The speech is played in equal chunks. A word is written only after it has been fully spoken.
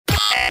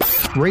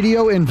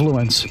Radio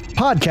Influence,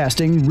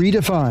 podcasting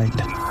redefined.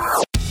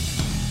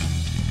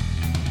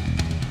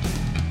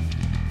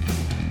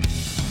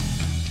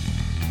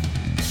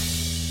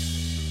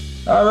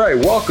 All right,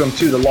 welcome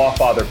to the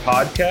Lawfather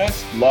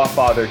podcast.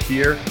 Lawfather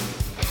here,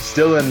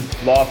 still in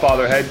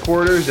Lawfather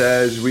headquarters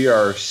as we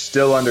are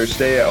still under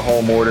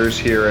stay-at-home orders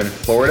here in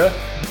Florida.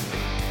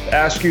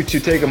 Ask you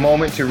to take a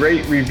moment to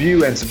rate,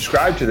 review, and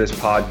subscribe to this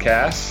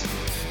podcast.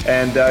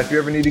 And if you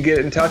ever need to get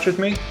in touch with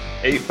me,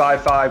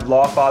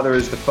 855-LAWFATHER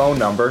is the phone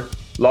number.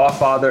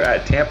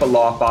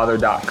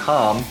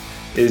 Lawfather@tampalawfather.com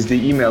is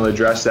the email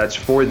address that's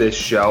for this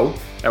show.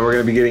 And we're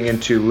going to be getting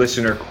into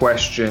listener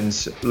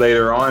questions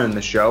later on in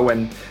the show.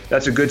 And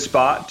that's a good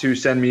spot to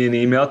send me an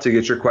email to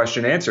get your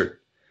question answered.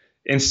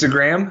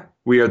 Instagram,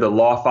 we are the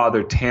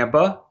Lawfather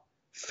Tampa.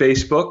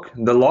 Facebook,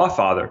 the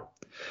Lawfather.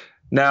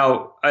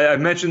 Now, I've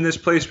mentioned this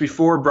place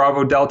before,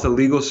 Bravo Delta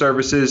Legal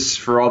Services,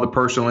 for all the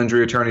personal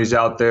injury attorneys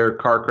out there,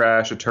 car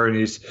crash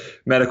attorneys,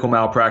 medical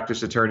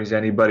malpractice attorneys,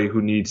 anybody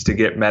who needs to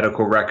get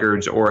medical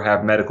records or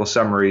have medical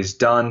summaries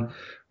done.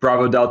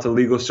 Bravo Delta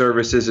Legal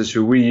Services is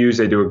who we use.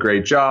 They do a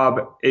great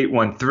job.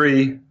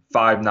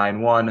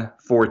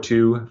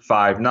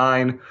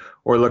 813-591-4259,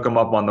 or look them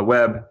up on the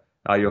web.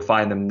 You'll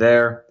find them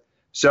there.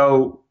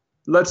 So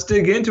let's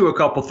dig into a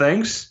couple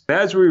things.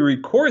 As we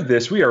record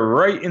this, we are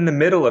right in the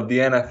middle of the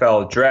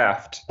NFL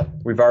draft.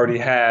 We've already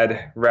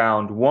had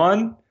round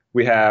 1.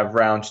 We have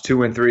rounds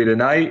 2 and 3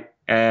 tonight,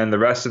 and the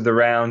rest of the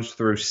rounds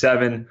through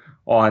 7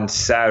 on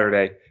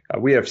Saturday.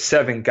 We have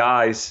 7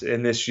 guys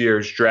in this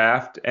year's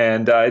draft,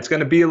 and it's going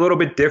to be a little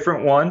bit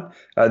different one.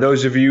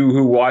 Those of you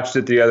who watched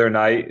it the other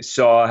night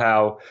saw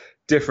how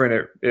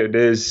different it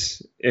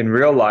is in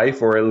real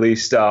life, or at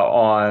least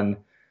on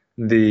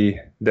the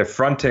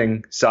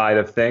fronting side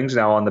of things.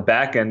 Now on the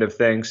back end of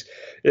things,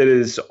 it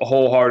is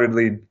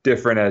wholeheartedly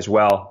different as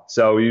well.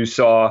 So you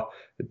saw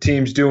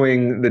teams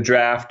doing the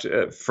draft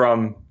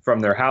from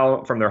their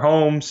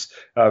homes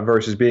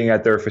versus being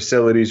at their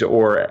facilities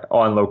or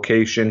on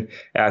location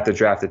at the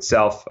draft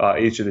itself.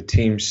 Each of the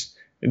teams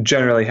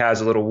generally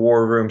has a little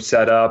war room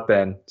set up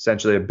and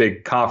essentially a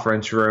big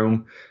conference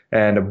room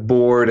and a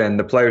board and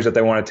the players that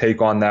they want to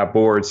take on that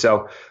board.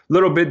 So a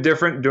little bit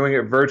different doing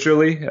it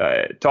virtually.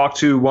 Talked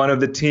to one of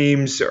the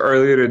teams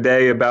earlier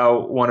today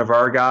about one of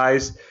our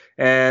guys,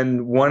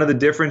 and one of the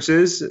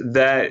differences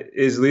that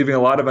is leaving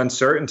a lot of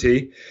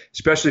uncertainty,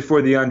 especially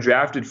for the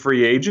undrafted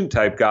free agent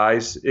type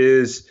guys,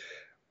 is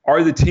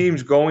are the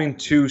teams going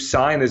to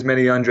sign as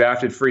many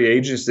undrafted free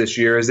agents this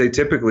year as they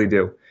typically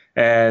do?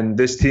 And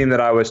this team that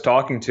I was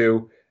talking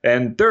to,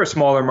 and they're a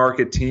smaller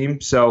market team,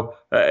 so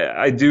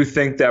I do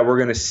think that we're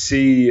going to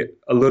see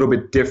a little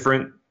bit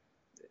different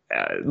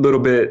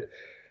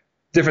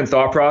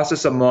thought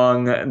process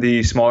among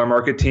the smaller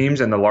market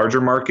teams and the larger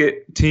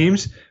market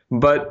teams.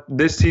 But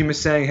this team is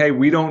saying, hey,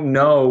 we don't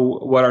know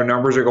what our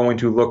numbers are going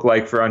to look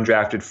like for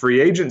undrafted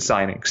free agent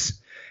signings.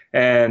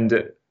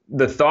 And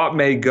the thought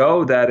may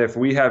go that if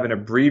we have an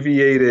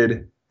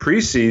abbreviated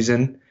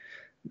preseason,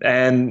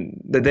 and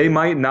that they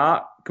might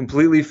not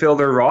completely fill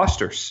their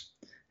rosters.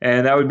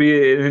 And that would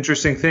be an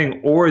interesting thing.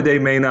 Or they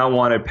may not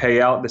want to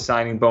pay out the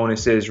signing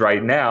bonuses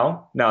right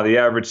now. Now, the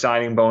average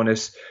signing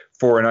bonus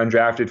for an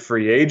undrafted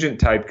free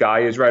agent type guy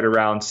is right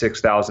around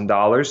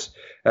 $6,000.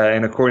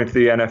 And according to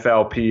the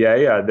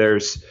NFLPA,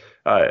 there's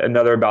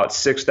another about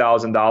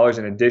 $6,000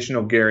 in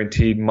additional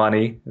guaranteed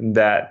money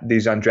that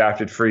these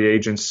undrafted free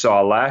agents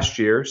saw last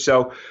year.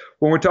 So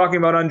when we're talking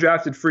about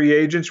undrafted free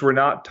agents, we're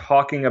not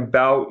talking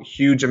about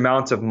huge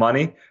amounts of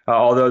money,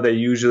 although they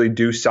usually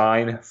do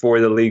sign for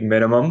the league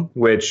minimum,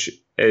 which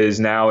is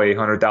now a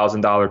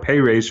 $100,000 pay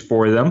raise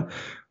for them.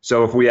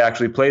 So if we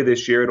actually play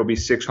this year, it'll be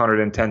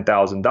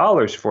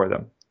 $610,000 for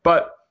them.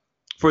 But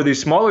for these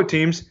smaller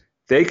teams,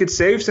 they could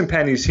save some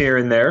pennies here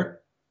and there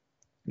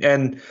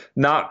and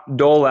not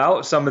dole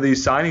out some of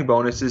these signing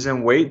bonuses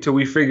and wait till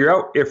we figure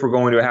out if we're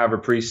going to have a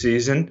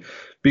preseason,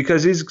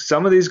 because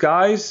some of these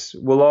guys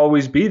will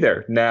always be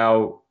there.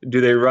 Now,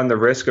 do they run the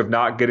risk of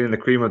not getting the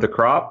cream of the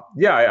crop?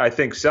 Yeah, I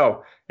think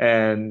so.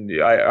 And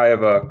I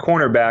have a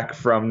cornerback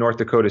from North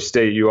Dakota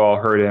State. You all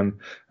heard him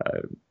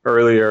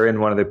earlier in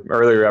one of the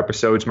earlier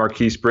episodes,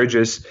 Marquise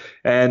Bridges.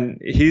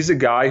 And he's a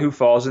guy who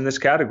falls in this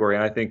category.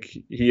 And I think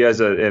he has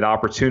an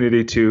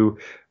opportunity to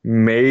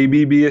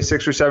maybe be a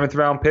 6th or 7th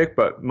round pick,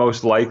 but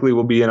most likely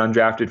will be an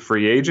undrafted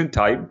free agent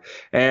type.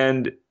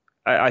 And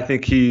I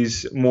think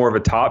he's more of a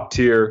top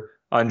tier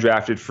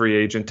undrafted free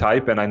agent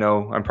type. And I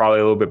know I'm probably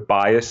a little bit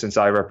biased since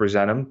I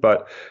represent him,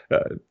 but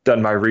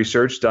done my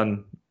research,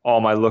 done all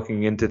my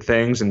looking into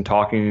things and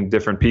talking to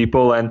different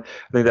people. And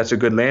I think that's a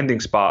good landing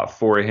spot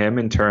for him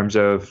in terms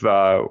of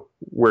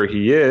where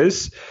he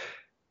is.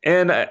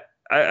 And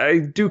I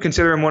do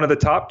consider him one of the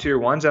top tier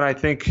ones. And I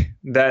think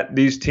that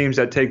these teams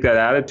that take that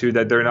attitude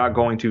that they're not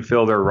going to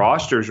fill their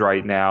rosters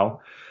right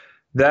now,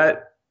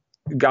 that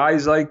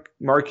guys like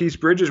Marquise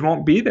Bridges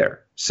won't be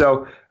there.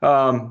 So,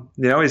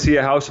 is he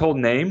a household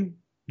name?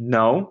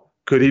 No.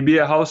 Could he be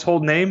a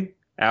household name?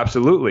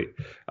 Absolutely.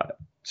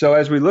 So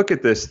as we look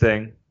at this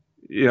thing,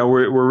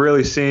 we're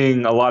really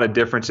seeing a lot of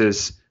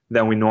differences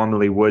than we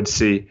normally would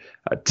see.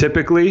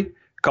 Typically,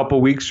 a couple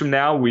weeks from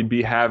now, we'd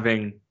be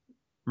having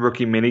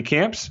rookie mini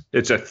camps.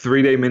 It's a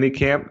 3-day mini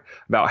camp.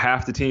 About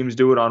half the teams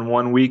do it on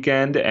one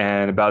weekend,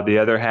 and about the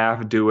other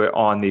half do it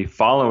on the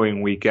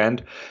following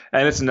weekend.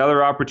 And it's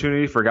another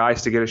opportunity for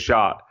guys to get a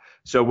shot.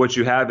 So what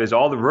you have is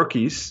all the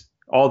rookies,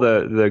 all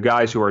the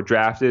guys who are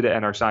drafted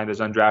and are signed as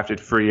undrafted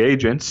free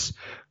agents,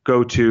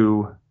 go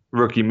to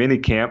rookie mini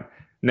camp.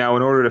 Now,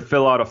 in order to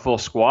fill out a full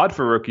squad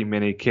for rookie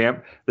mini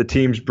camp, the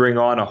teams bring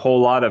on a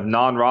whole lot of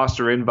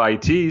non-roster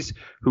invitees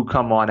who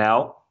come on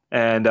out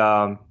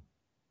and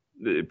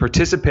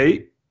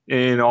participate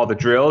in all the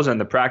drills and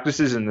the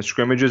practices and the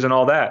scrimmages and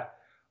all that.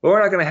 But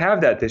we're not going to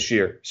have that this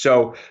year.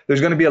 So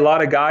there's going to be a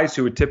lot of guys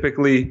who would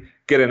typically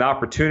get an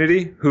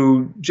opportunity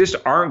who just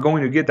aren't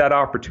going to get that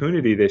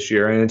opportunity this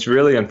year. And it's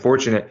really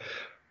unfortunate.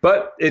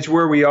 But it's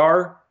where we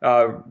are.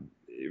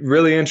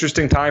 Really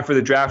interesting time for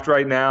the draft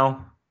right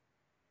now.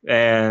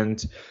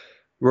 And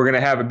we're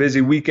going to have a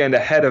busy weekend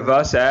ahead of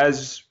us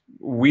as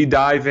we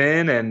dive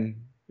in and,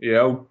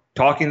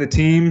 talking to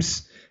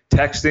teams,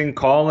 texting,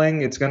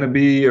 calling. It's going to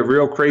be a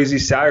real crazy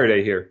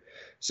Saturday here.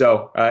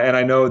 So, and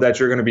I know that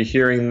you're going to be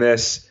hearing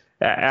this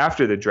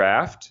after the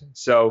draft.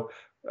 So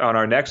on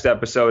our next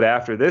episode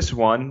after this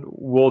one,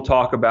 we'll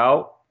talk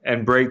about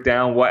and break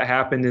down what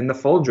happened in the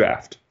full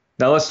draft.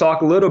 Now let's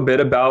talk a little bit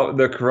about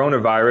the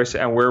coronavirus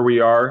and where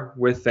we are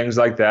with things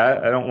like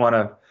that. I don't want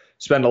to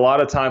spend a lot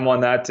of time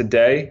on that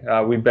today.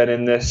 We've been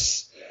in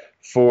this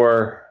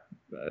for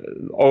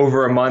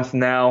over a month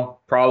now,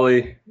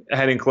 probably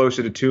heading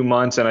closer to 2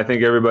 months, and I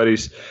think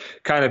everybody's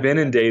kind of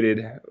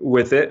inundated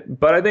with it.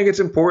 But I think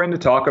it's important to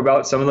talk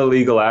about some of the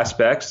legal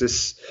aspects.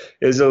 This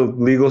is a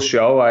legal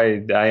show.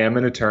 I am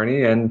an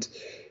attorney, and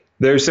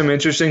there's some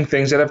interesting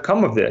things that have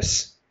come of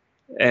this.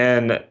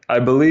 And I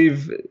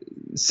believe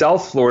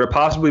South Florida,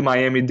 possibly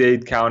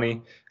Miami-Dade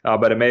County,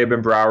 but it may have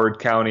been Broward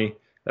County,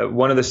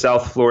 one of the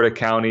South Florida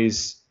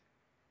counties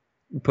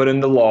put in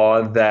the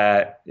law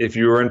that if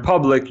you were in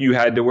public, you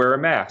had to wear a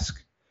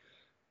mask.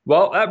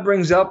 Well, that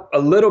brings up a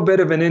little bit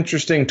of an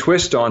interesting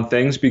twist on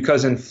things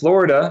because in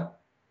Florida,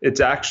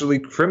 it's actually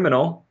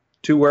criminal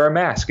to wear a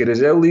mask. It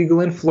is illegal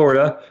in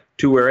Florida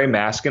to wear a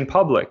mask in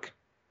public.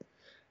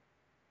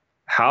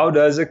 How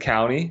does a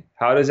county,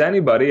 how does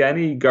anybody,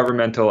 any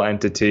governmental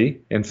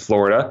entity in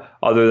Florida,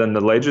 other than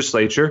the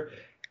legislature,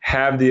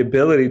 have the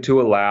ability to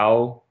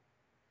allow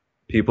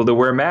people to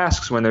wear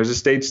masks when there's a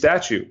state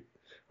statute?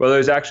 Well,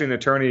 there's actually an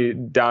attorney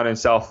down in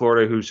South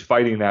Florida who's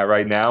fighting that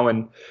right now.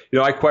 And,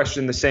 I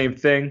questioned the same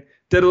thing,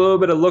 did a little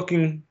bit of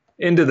looking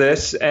into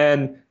this,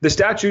 and the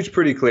statute's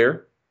pretty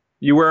clear.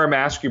 You wear a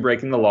mask, you're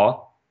breaking the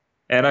law.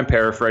 And I'm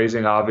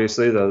paraphrasing,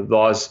 obviously. The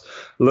law's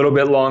a little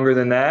bit longer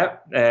than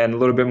that and a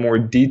little bit more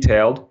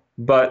detailed.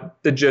 But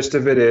the gist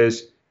of it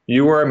is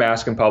you wear a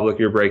mask in public,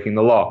 you're breaking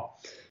the law.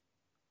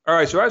 All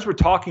right, so as we're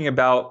talking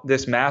about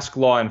this mask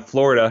law in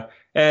Florida,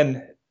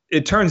 and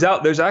it turns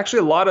out there's actually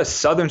a lot of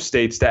southern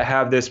states that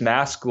have this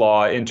mask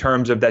law in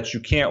terms of that you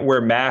can't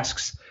wear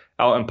masks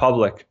out in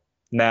public.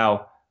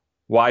 Now,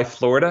 why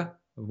Florida?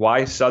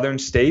 Why southern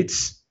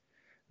states?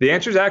 The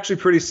answer is actually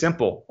pretty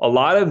simple. A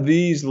lot of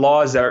these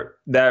laws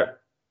that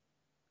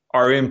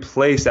are in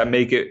place that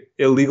make it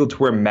illegal to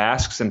wear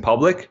masks in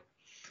public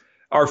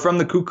are from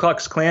the Ku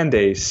Klux Klan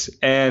days.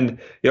 And,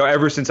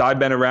 ever since I've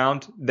been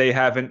around, they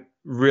haven't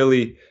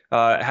really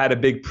had a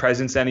big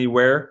presence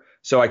anywhere.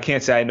 So I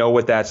can't say I know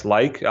what that's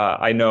like.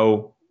 I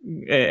know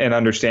and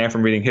understand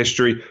from reading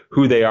history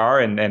who they are,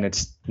 and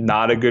it's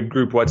not a good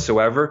group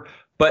whatsoever.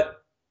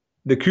 But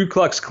the Ku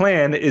Klux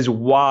Klan is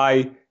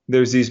why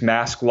there's these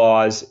mask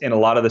laws in a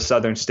lot of the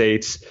southern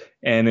states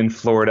and in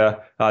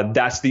Florida.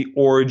 That's the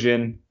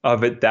origin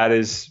of it. That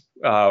is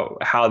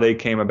how they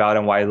came about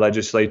and why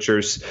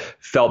legislatures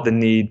felt the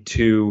need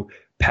to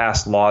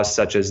pass laws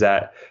such as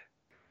that.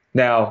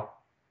 Now,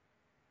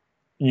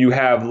 you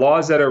have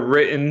laws that are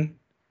written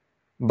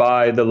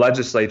by the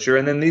legislature,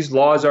 and then these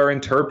laws are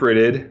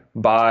interpreted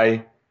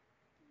by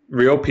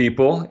real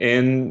people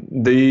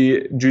in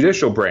the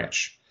judicial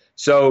branch.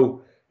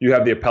 So you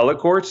have the appellate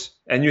courts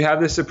and you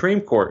have the Supreme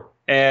Court,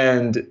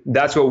 and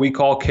that's what we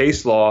call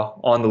case law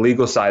on the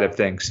legal side of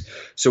things.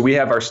 So we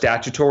have our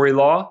statutory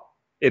law.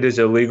 It is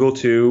illegal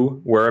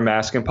to wear a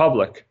mask in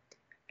public.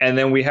 And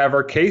then we have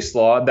our case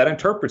law that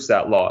interprets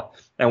that law.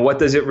 And what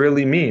does it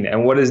really mean?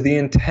 And what is the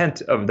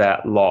intent of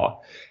that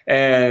law?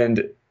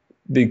 And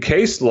the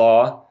case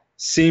law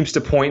seems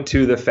to point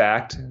to the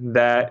fact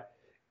that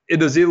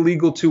it is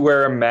illegal to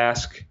wear a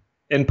mask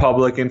in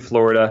public in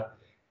Florida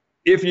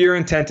if your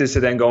intent is to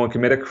then go and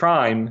commit a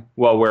crime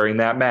while wearing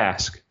that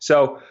mask.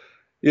 So,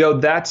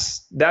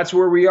 that's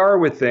where we are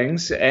with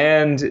things.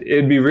 And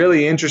it'd be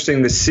really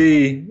interesting to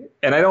see,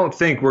 and I don't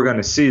think we're going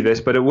to see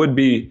this, but it would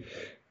be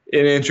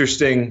an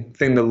interesting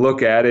thing to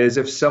look at, is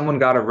if someone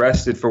got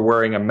arrested for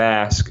wearing a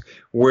mask,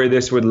 where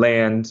this would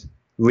land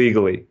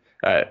legally.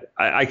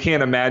 I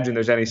can't imagine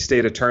there's any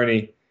state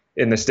attorney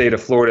in the state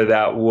of Florida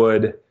that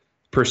would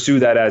pursue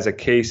that as a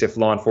case if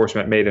law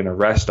enforcement made an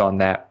arrest on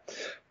that.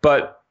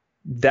 But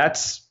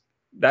that's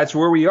that's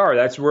where we are.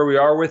 That's where we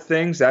are with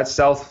things. That's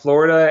South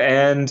Florida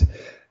and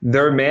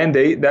their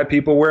mandate that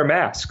people wear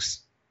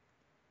masks.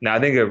 Now, I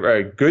think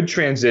a good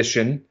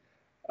transition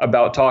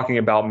about talking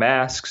about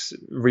masks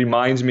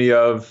reminds me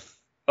of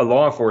a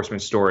law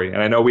enforcement story.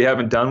 And I know we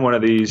haven't done one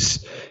of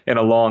these in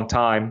a long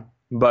time,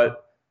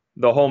 but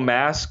the whole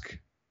mask,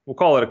 we'll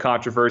call it a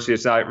controversy.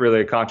 It's not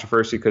really a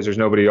controversy because there's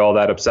nobody all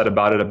that upset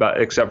about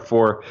it except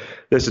for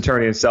this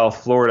attorney in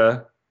South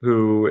Florida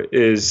who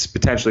is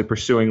potentially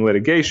pursuing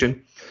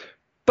litigation.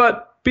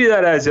 But be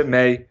that as it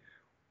may,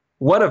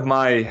 one of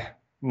my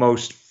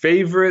most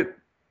favorite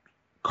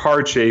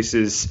car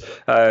chases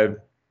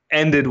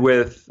ended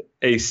with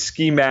a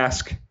ski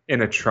mask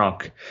in a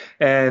trunk.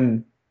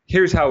 And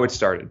here's how it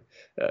started.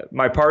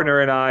 My partner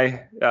and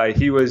I,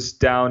 he was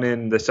down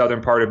in the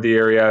southern part of the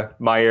area.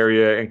 My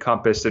area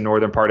encompassed the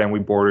northern part, and we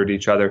bordered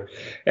each other.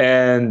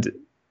 And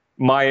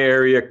my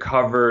area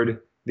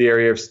covered the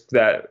area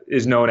that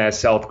is known as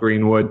South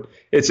Greenwood.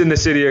 It's in the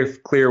city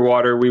of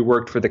Clearwater. We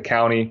worked for the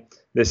county.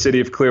 The city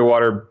of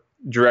Clearwater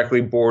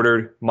directly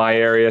bordered my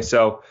area.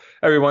 So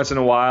every once in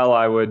a while,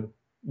 I would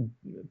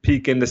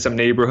peek into some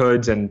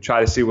neighborhoods and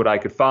try to see what I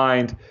could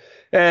find.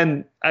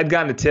 And I'd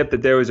gotten a tip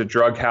that there was a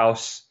drug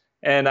house.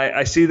 And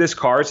I see this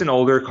car. It's an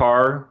older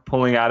car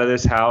pulling out of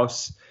this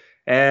house.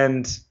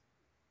 And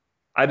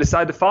I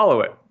decide to follow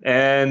it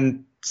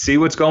and see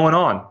what's going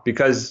on,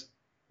 because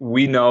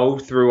we know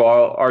through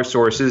all our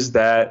sources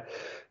that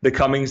the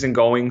comings and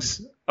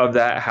goings of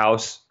that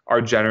house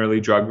are generally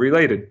drug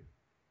related.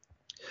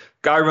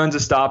 Guy runs a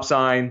stop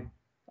sign.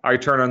 I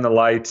turn on the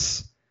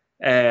lights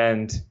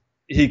and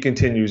he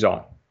continues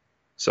on.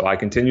 So I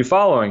continue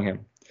following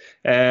him.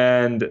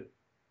 And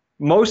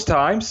most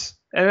times,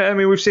 and I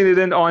mean, we've seen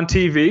it on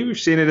TV, we've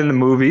seen it in the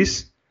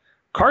movies,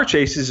 car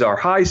chases are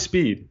high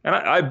speed. And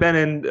I've been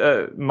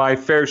in my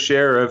fair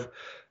share of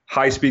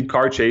high speed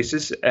car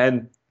chases,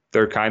 and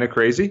they're kind of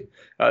crazy.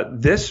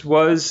 This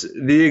was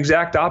the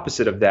exact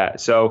opposite of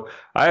that. So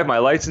I have my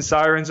lights and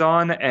sirens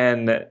on,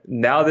 and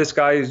now this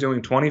guy is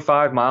doing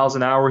 25 miles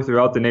an hour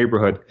throughout the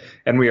neighborhood.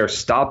 And we are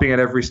stopping at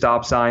every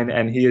stop sign,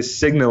 and he is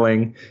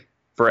signaling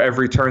for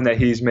every turn that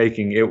he's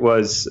making. It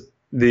was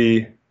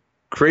the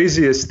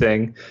craziest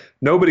thing.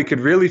 Nobody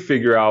could really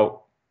figure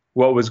out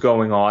what was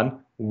going on,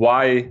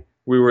 why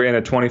we were in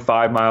a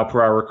 25 mile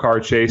per hour car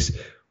chase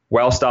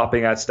while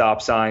stopping at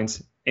stop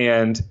signs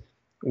and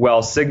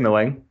while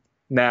signaling.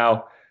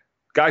 Now,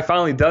 guy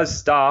finally does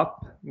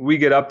stop. We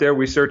get up there,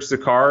 we search the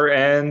car,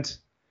 and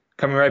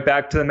coming right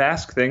back to the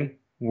mask thing,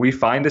 we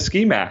find a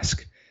ski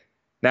mask.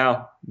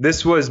 Now,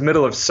 this was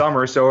middle of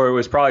summer, so it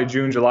was probably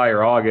June, July,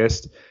 or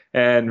August,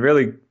 and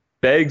really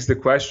begs the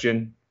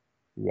question,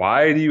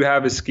 why do you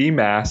have a ski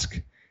mask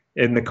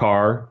in the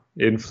car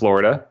in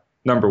Florida?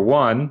 Number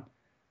one.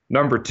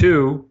 Number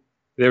two,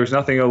 there was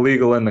nothing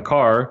illegal in the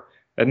car.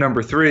 And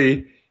number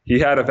three, he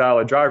had a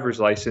valid driver's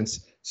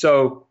license.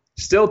 So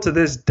still to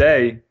this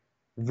day,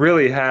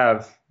 really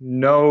have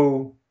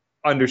no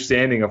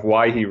understanding of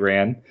why he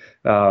ran.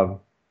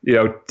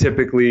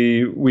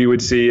 Typically we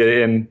would see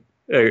in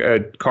a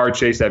car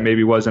chase that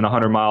maybe wasn't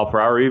 100 mile per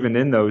hour, even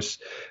in those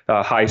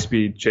high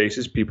speed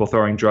chases, people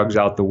throwing drugs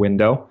out the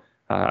window.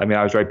 I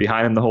was right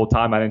behind him the whole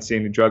time. I didn't see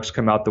any drugs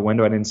come out the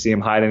window. I didn't see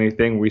him hide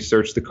anything. We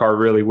searched the car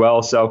really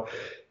well. So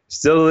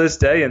still to this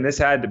day, and this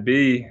had to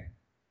be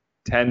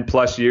 10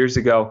 plus years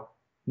ago,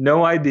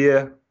 no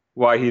idea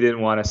why he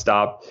didn't want to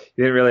stop.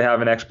 He didn't really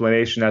have an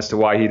explanation as to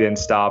why he didn't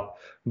stop.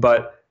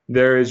 But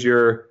there is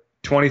your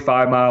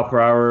 25 mile per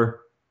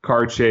hour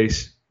car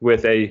chase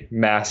with a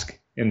mask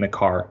in the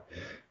car.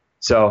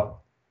 So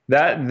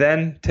that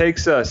then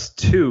takes us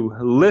to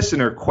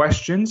listener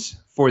questions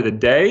for the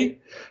day.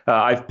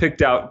 I've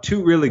picked out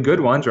two really good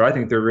ones, or I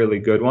think they're really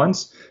good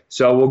ones.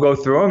 So we'll go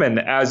through them. And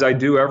as I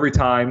do every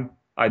time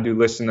I do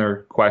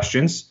listener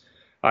questions,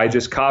 I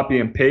just copy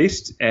and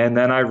paste, and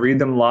then I read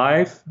them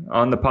live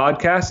on the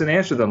podcast and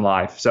answer them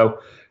live. So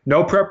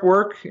no prep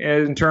work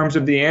in terms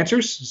of the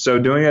answers. So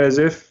doing it as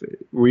if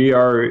we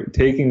are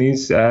taking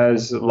these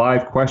as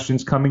live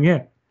questions coming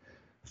in.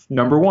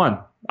 Number one,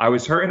 I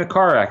was hurt in a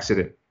car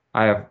accident.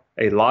 I have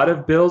a lot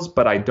of bills,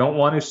 but I don't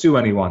want to sue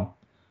anyone.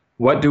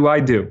 What do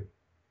I do?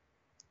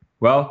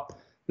 Well,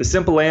 the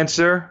simple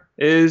answer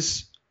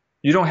is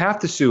you don't have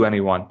to sue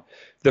anyone.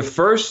 The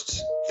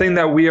first thing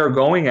that we are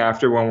going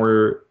after when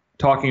we're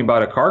talking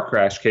about a car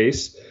crash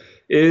case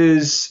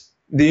is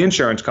the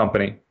insurance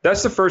company.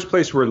 That's the first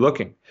place we're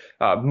looking.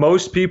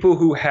 Most people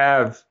who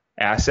have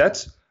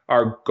assets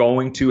are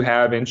going to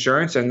have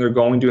insurance, and they're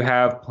going to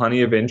have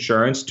plenty of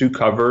insurance to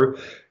cover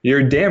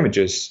your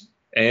damages,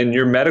 and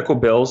your medical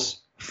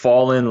bills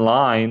fall in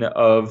line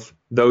of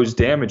those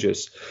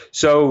damages.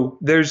 So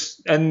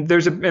there's an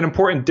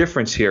important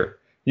difference here.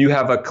 You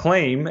have a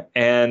claim,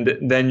 and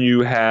then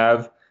you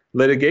have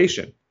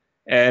litigation,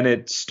 and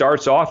it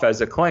starts off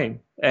as a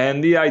claim.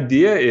 And the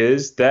idea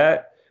is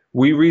that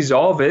we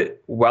resolve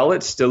it while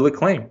it's still a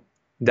claim.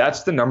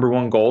 That's the number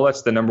one goal.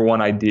 That's the number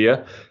one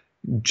idea.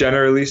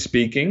 Generally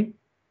speaking,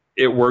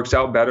 it works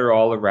out better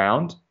all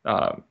around.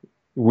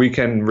 We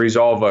can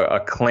resolve a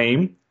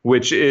claim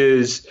which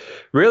is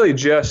really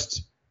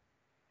just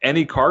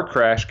any car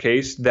crash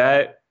case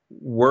that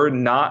we're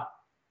not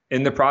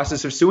in the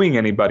process of suing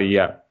anybody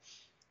yet.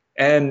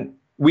 And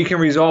we can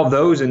resolve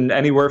those in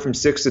anywhere from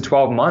 6 to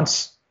 12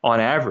 months on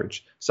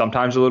average,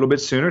 sometimes a little bit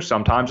sooner,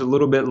 sometimes a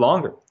little bit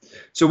longer.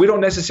 So we don't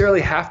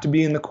necessarily have to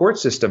be in the court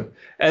system.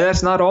 And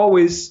that's not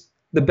always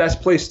the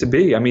best place to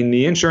be. I mean,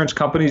 the insurance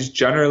companies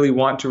generally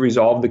want to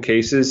resolve the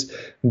cases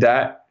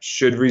that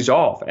should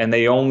resolve, and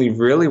they only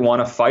really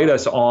want to fight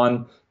us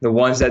on the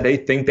ones that they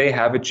think they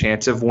have a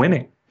chance of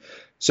winning.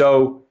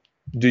 So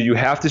do you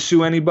have to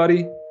sue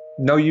anybody?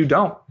 No, you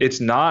don't. It's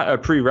not a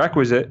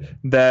prerequisite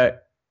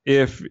that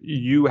if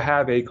you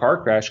have a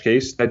car crash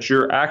case that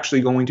you're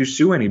actually going to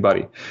sue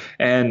anybody.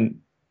 And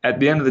at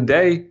the end of the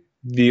day,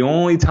 the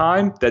only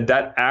time that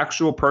that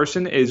actual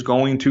person is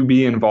going to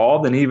be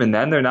involved, and even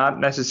then they're not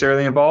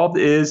necessarily involved,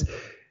 is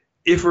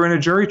if we're in a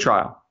jury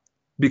trial,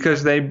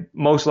 because they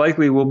most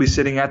likely will be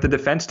sitting at the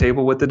defense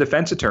table with the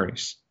defense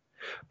attorneys.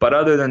 But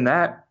other than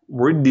that,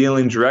 we're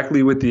dealing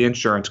directly with the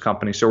insurance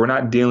company. So we're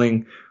not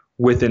dealing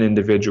with an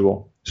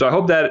individual. So I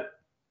hope that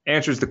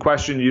answers the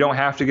question. You don't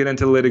have to get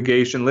into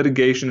litigation.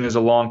 Litigation is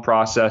a long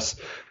process,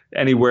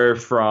 anywhere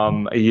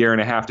from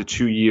 1.5 to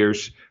 2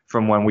 years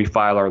from when we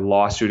file our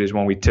lawsuit is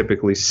when we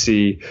typically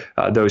see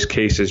those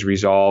cases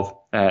resolve.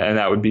 And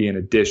that would be in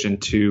addition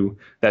to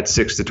that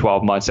 6 to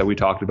 12 months that we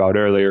talked about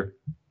earlier.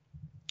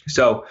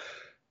 So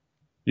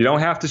you don't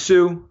have to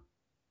sue.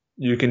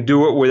 You can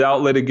do it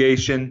without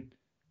litigation.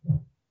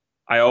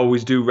 I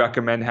always do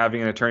recommend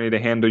having an attorney to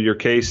handle your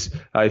case.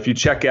 If you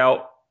check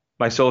out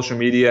my social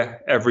media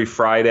every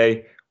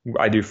Friday,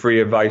 I do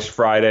Free Advice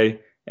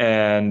Friday.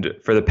 And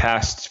for the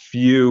past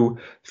few,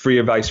 Free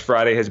Advice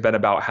Friday has been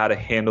about how to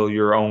handle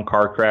your own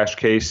car crash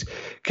case.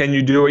 Can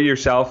you do it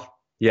yourself?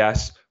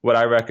 Yes. Would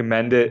I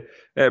recommend it?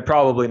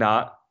 Probably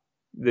not.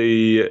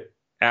 The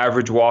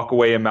average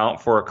walkaway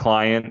amount for a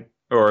client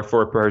or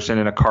for a person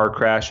in a car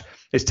crash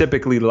is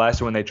typically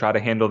less when they try to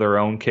handle their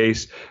own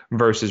case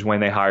versus when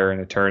they hire an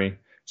attorney.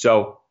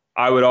 So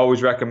I would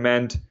always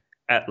recommend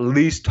at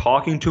least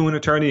talking to an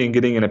attorney and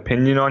getting an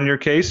opinion on your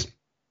case,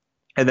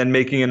 and then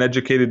making an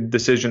educated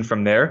decision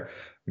from there.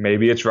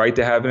 Maybe it's right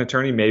to have an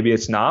attorney, maybe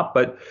it's not,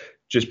 but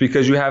just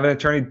because you have an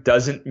attorney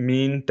doesn't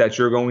mean that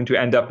you're going to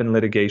end up in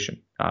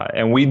litigation.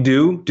 And we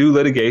do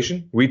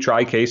litigation. We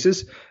try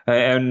cases,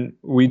 and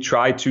we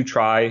try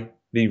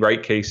the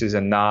right cases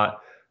and not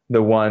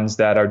the ones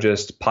that are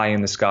just pie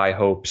in the sky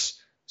hopes.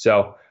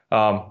 So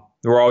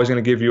we're always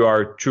going to give you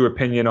our true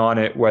opinion on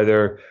it,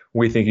 whether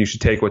we think you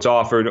should take what's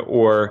offered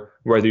or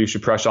whether you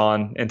should press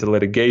on into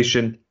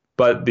litigation.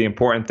 But the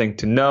important thing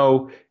to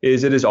know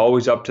is it is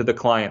always up to the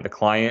client. The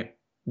client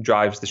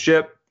drives the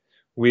ship.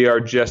 We are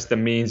just the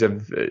means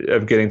of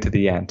getting to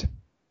the end.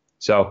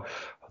 So,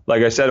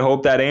 like I said,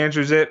 hope that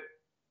answers it.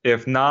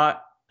 If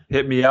not,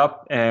 hit me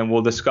up and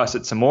we'll discuss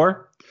it some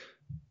more.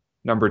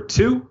 Number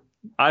 2,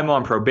 I'm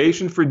on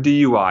probation for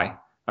DUI.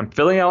 I'm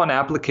filling out an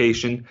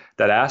application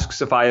that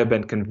asks if I have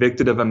been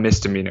convicted of a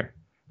misdemeanor.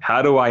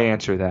 How do I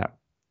answer that?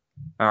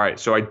 All right,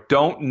 so I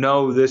don't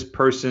know this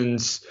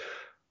person's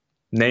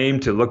name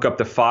to look up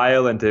the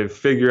file and to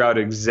figure out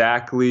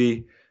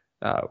exactly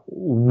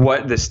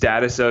what the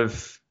status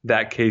of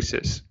that case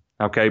is.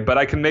 Okay, but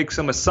I can make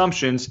some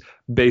assumptions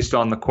based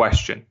on the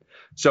question.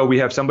 So we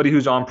have somebody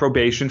who's on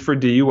probation for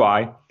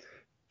DUI.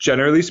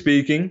 Generally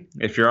speaking,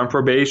 if you're on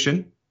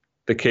probation,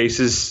 the case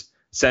is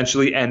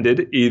essentially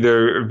ended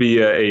either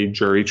via a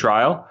jury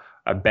trial,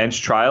 a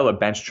bench trial. A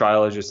bench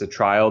trial is just a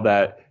trial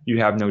that you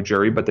have no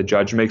jury, but the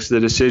judge makes the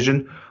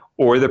decision,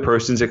 or the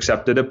person's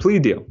accepted a plea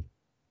deal.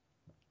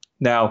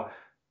 Now,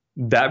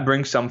 that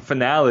brings some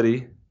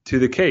finality to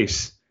the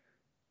case.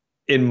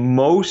 In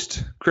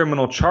most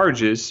criminal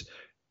charges,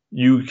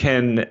 you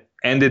can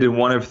end it in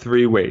one of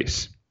 3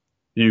 ways.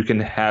 You can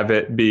have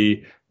it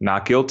be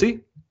not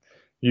guilty,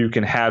 you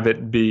can have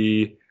it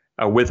be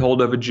a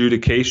withhold of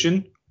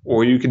adjudication,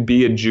 or you could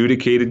be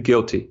adjudicated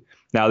guilty.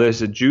 Now,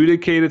 this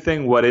adjudicated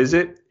thing, what is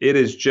it? It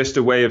is just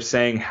a way of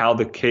saying how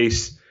the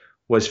case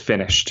was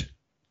finished.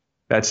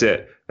 That's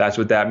it. That's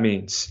what that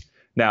means.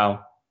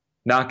 Now,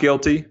 not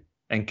guilty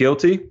and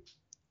guilty,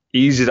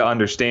 easy to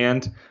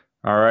understand.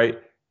 All right,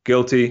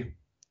 guilty,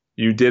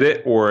 you did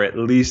it, or at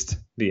least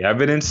the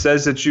evidence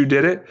says that you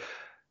did it.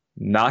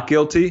 Not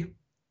guilty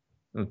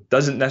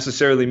doesn't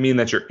necessarily mean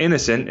that you're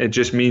innocent. It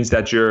just means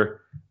that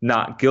you're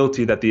not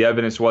guilty, that the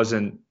evidence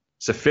wasn't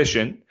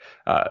sufficient.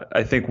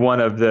 I think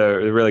one of the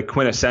really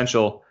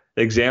quintessential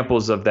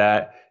examples of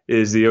that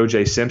is the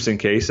O.J. Simpson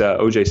case.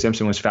 O.J.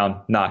 Simpson was found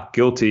not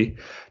guilty.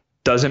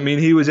 Doesn't mean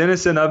he was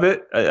innocent of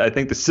it. I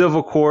think the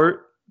civil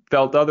court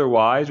felt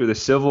otherwise, or the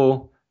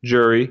civil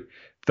jury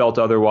felt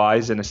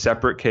otherwise in a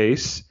separate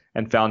case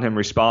and found him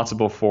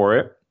responsible for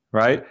it,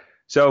 right?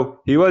 So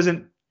he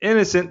wasn't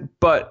innocent,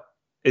 but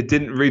it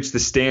didn't reach the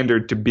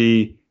standard to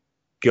be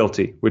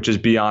guilty, which is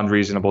beyond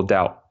reasonable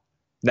doubt.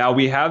 Now,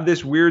 we have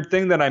this weird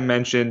thing that I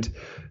mentioned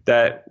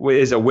that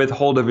is a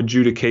withhold of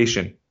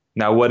adjudication.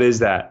 Now, what is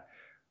that?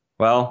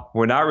 Well,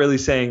 we're not really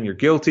saying you're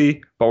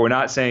guilty, but we're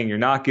not saying you're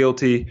not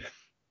guilty.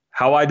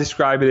 how I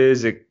describe it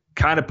is it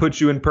kind of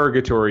puts you in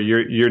purgatory.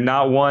 You're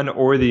not one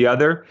or the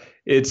other.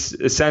 It's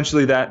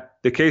essentially that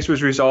the case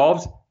was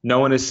resolved. No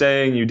one is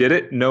saying you did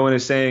it. No one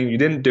is saying you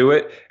didn't do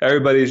it.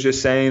 Everybody is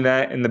just saying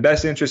that in the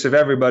best interest of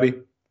everybody,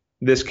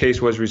 this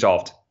case was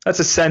resolved. That's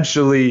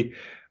essentially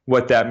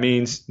what that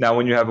means. Now,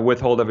 when you have a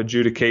withhold of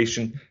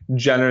adjudication,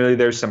 generally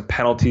there's some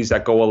penalties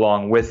that go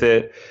along with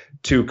it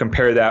to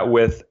compare that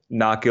with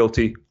not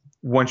guilty.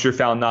 Once you're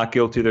found not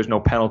guilty, there's no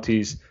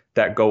penalties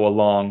that go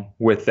along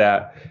with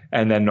that.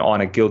 And then on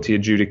a guilty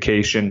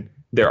adjudication,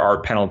 there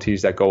are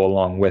penalties that go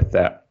along with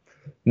that.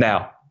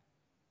 Now,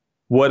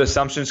 what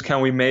assumptions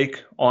can we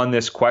make on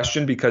this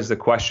question? Because the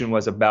question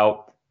was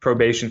about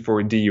probation for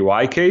a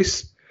DUI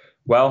case.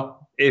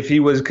 Well, if he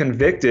was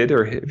convicted,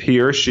 or if he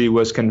or she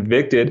was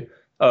convicted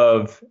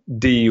of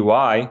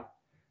DUI,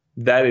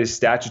 that is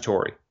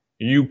statutory.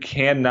 You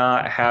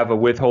cannot have a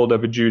withhold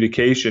of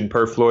adjudication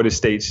per Florida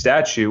state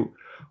statute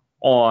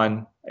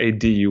on a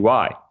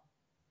DUI.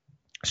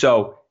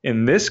 So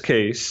in this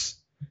case,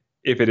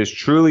 if it is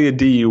truly a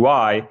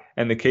DUI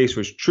and the case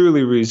was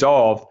truly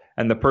resolved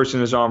and the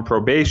person is on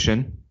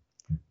probation,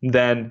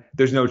 then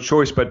there's no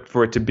choice but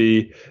for it to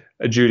be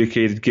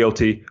adjudicated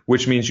guilty,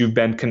 which means you've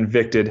been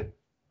convicted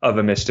of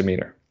a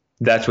misdemeanor.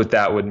 That's what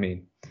that would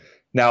mean.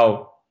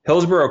 Now,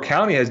 Hillsborough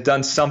County has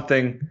done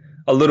something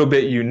a little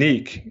bit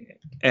unique.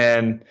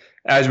 And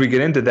as we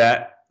get into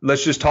that,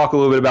 let's just talk a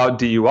little bit about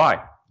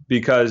DUI,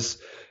 because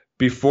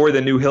before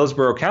the new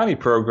Hillsborough County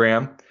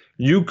program,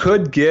 you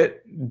could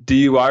get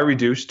DUI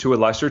reduced to a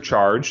lesser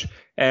charge.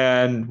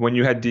 And when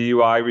you had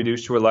DUI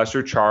reduced to a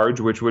lesser charge,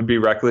 which would be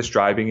reckless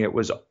driving, it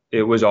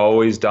was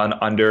always done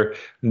under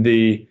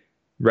the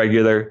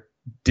regular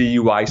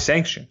DUI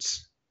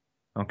sanctions.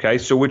 Okay,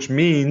 so which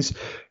means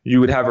you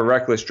would have a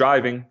reckless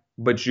driving,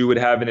 but you would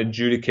have an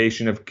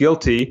adjudication of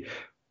guilty,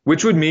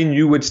 which would mean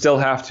you would still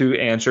have to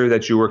answer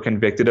that you were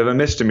convicted of a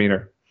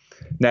misdemeanor.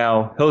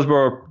 Now,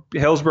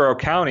 Hillsborough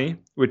County,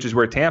 which is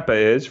where Tampa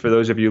is, for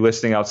those of you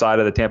listening outside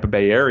of the Tampa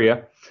Bay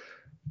area,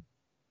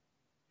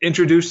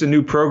 introduced a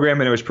new program,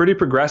 and it was pretty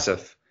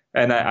progressive.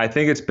 And I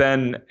think it's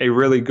been a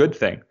really good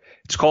thing.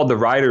 It's called the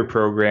RIDER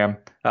program.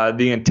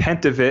 The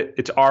intent of it,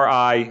 it's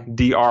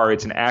RIDR,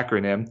 it's an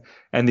acronym.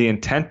 And the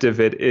intent of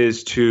it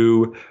is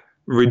to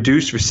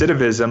reduce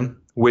recidivism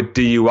with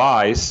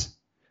DUIs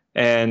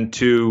and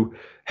to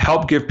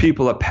help give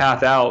people a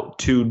path out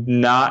to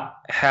not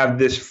have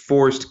this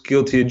forced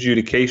guilty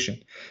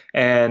adjudication.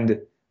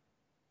 And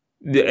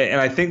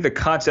I think the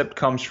concept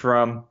comes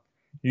from,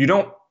 you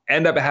don't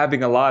end up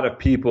having a lot of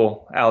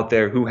people out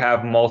there who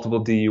have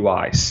multiple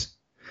DUIs.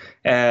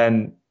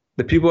 And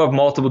the people who have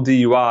multiple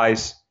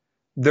DUIs,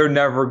 they're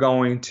never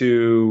going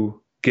to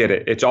get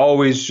it. It's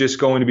always just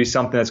going to be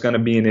something that's going to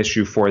be an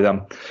issue for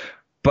them.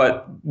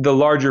 But the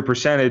larger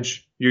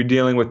percentage, you're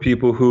dealing with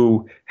people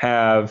who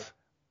have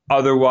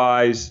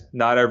otherwise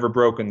not ever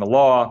broken the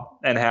law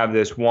and have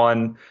this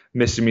one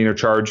misdemeanor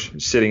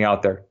charge sitting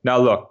out there. Now,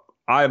 look,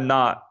 I'm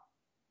not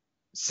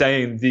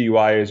saying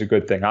DUI is a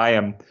good thing. I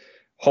am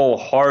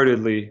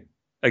wholeheartedly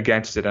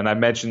against it. And I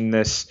mentioned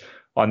this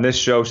on this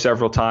show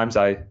several times.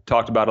 I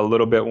talked about it a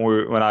little bit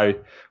when I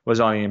was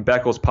on Ian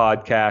Beckles'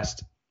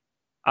 podcast.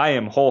 I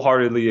am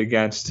wholeheartedly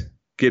against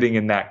getting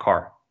in that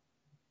car.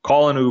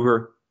 Call an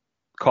Uber,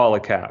 call a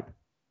cab.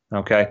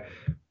 Okay.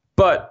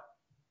 But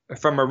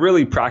from a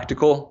really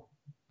practical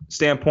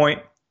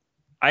standpoint,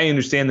 I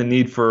understand the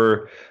need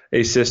for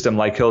a system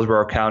like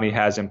Hillsborough County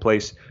has in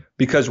place,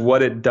 because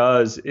what it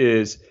does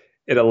is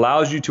it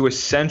allows you to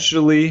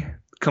essentially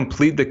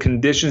complete the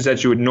conditions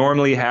that you would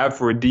normally have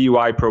for a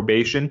DUI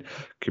probation: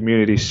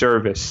 community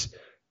service,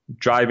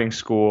 driving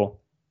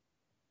school,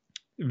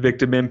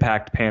 victim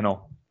impact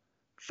panel,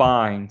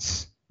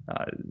 fines.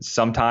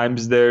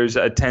 Sometimes there's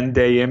a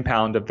 10-day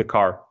impound of the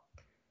car.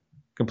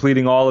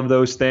 Completing all of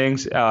those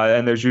things,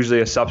 and there's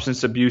usually a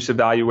substance abuse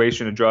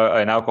evaluation,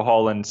 an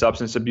alcohol and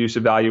substance abuse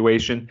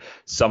evaluation.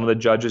 Some of the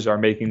judges are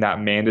making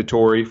that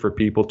mandatory for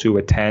people to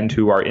attend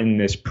who are in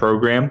this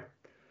program.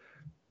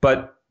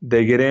 But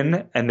they get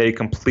in and they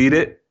complete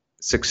it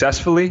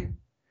successfully.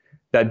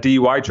 That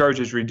DUI charge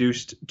is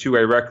reduced to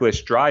a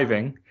reckless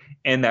driving,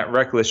 and that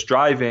reckless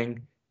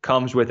driving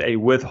comes with a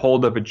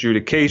withhold of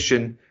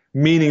adjudication,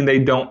 meaning they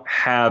don't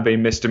have a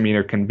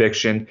misdemeanor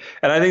conviction.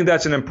 And I think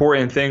that's an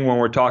important thing when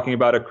we're talking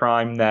about a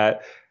crime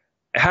that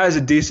has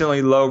a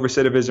decently low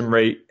recidivism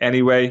rate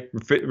anyway.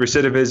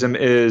 Recidivism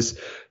is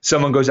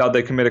someone goes out,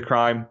 they commit a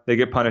crime, they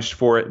get punished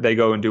for it, they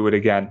go and do it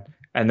again,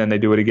 and then they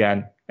do it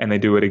again, and they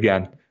do it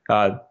again.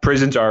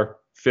 Prisons are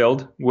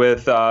filled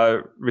with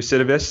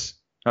recidivists,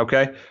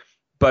 okay?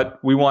 But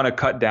we want to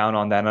cut down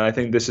on that, and I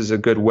think this is a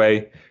good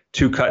way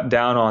to cut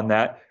down on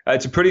that.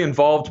 It's a pretty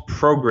involved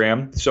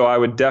program, so I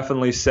would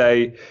definitely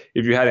say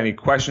if you had any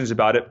questions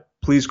about it,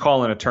 please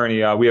call an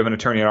attorney. We have an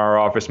attorney in our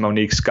office,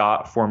 Monique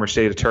Scott, former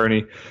state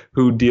attorney,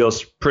 who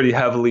deals pretty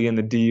heavily in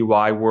the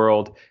DUI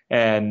world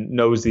and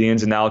knows the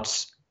ins and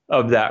outs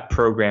of that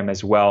program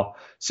as well.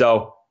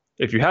 So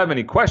if you have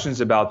any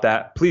questions about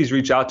that, please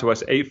reach out to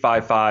us,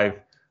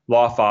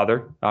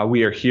 855-LAWFATHER.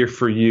 We are here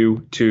for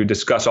you to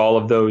discuss all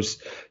of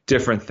those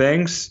different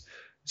things.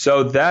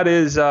 So that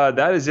is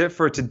it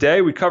for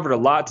today. We covered a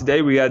lot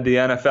today. We had the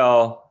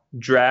NFL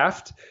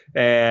draft,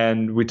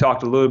 and we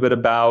talked a little bit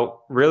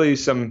about really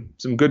some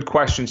good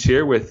questions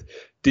here with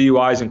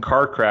DUIs and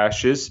car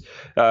crashes.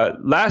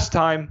 Last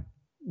time,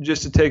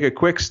 just to take a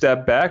quick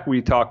step back,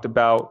 we talked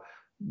about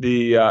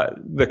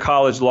the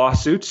college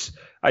lawsuits.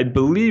 I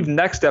believe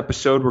next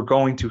episode we're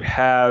going to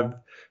have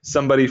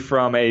somebody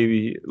from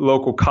a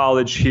local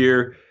college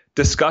here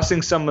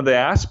discussing some of the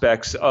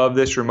aspects of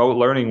this remote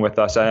learning with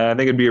us. I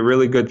think it'd be a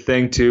really good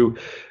thing to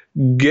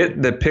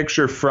get the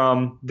picture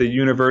from the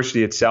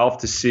university itself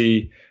to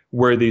see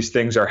where these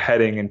things are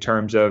heading in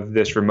terms of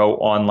this remote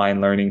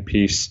online learning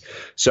piece.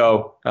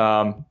 So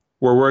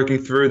we're working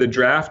through the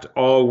draft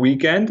all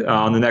weekend.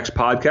 On the next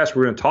podcast,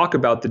 we're going to talk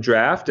about the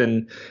draft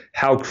and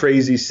how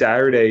crazy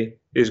Saturday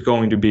is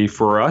going to be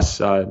for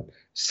us.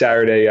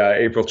 Saturday,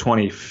 April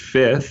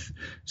 25th.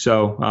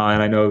 So,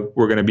 and I know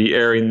we're going to be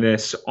airing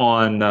this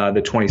on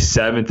the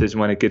 27th is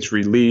when it gets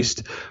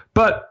released.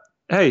 But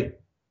hey,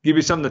 give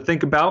you something to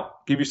think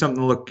about, give you something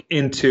to look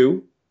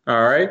into.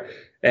 All right.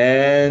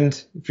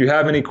 And if you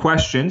have any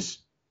questions,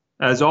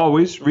 as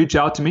always, reach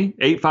out to me,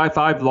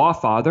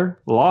 855-LAWFATHER,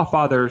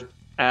 lawfather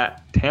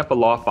at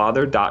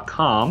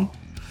tampalawfather.com,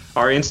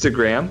 our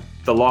Instagram,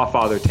 The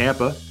Lawfather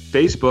Tampa,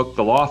 Facebook,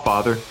 The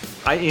Lawfather.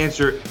 I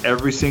answer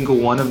every single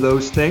one of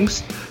those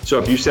things. So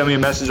if you send me a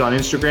message on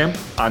Instagram,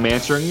 I'm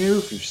answering you.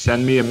 If you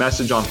send me a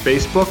message on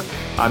Facebook,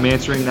 I'm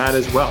answering that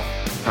as well.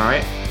 All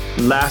right.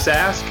 Last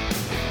ask,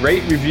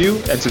 rate,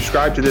 review, and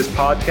subscribe to this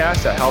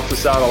podcast. That helps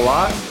us out a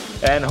lot.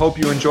 And hope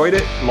you enjoyed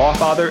it.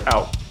 Lawfather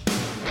out.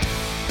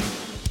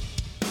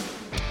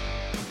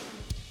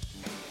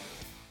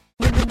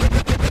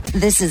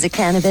 This is a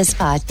cannabis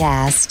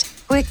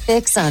podcast. Quick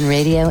fix on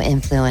Radio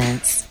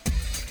Influence.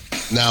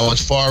 Now,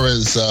 as far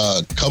as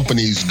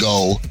companies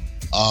go,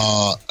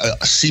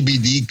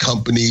 CBD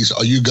companies,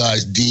 are you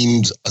guys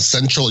deemed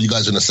essential? Are you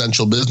guys an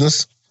essential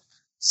business?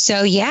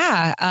 So,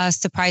 yeah,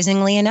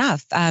 surprisingly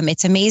enough,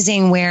 it's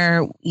amazing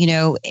where,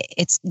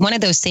 it's one of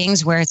those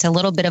things where it's a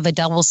little bit of a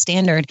double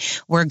standard.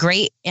 We're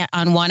great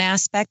on one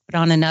aspect, but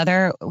on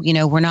another,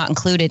 we're not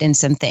included in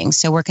some things.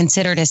 So we're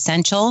considered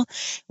essential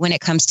when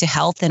it comes to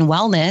health and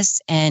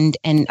wellness and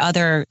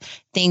other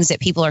things that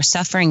people are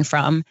suffering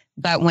from.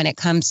 But when it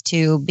comes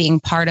to being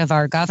part of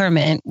our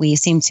government, we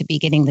seem to be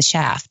getting the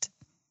shaft.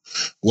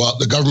 Well,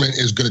 the government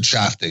is good at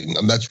shafting,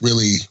 and that's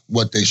really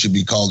what they should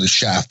be called, is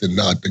shaft and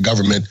not the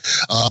government.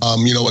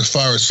 As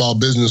far as small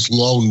business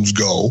loans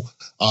go,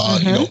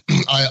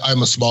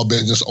 I'm a small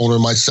business owner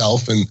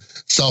myself and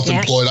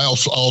self-employed. Yeah. I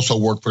also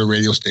work for the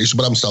radio station,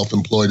 but I'm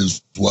self-employed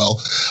as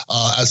well.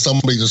 As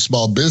somebody's a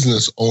small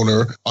business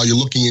owner, are you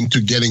looking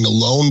into getting a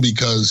loan?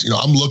 Because,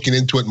 I'm looking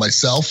into it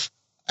myself,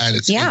 and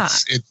it's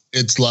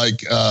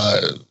like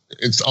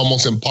it's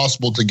almost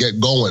impossible to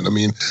get going. I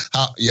mean,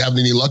 you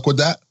having any luck with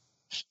that?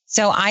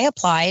 So I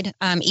applied,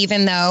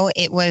 even though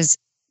it was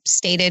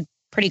stated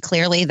pretty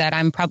clearly that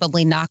I'm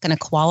probably not going to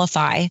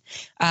qualify.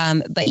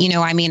 But,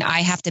 I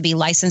have to be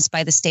licensed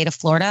by the state of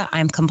Florida.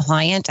 I'm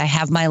compliant. I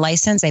have my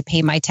license. I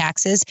pay my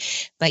taxes.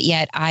 But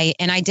yet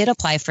I did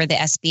apply for the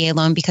SBA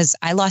loan because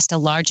I lost a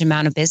large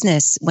amount of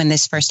business when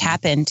this first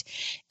happened.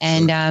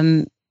 And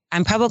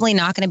I'm probably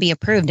not going to be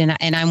approved.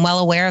 And I'm well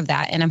aware of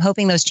that. And I'm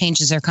hoping those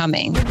changes are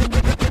coming.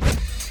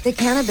 The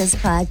Cannabis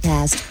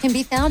Podcast can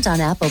be found on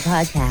Apple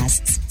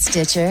Podcasts,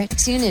 Stitcher,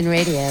 TuneIn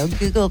Radio,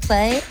 Google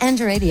Play, and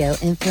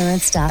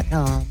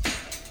RadioInfluence.com.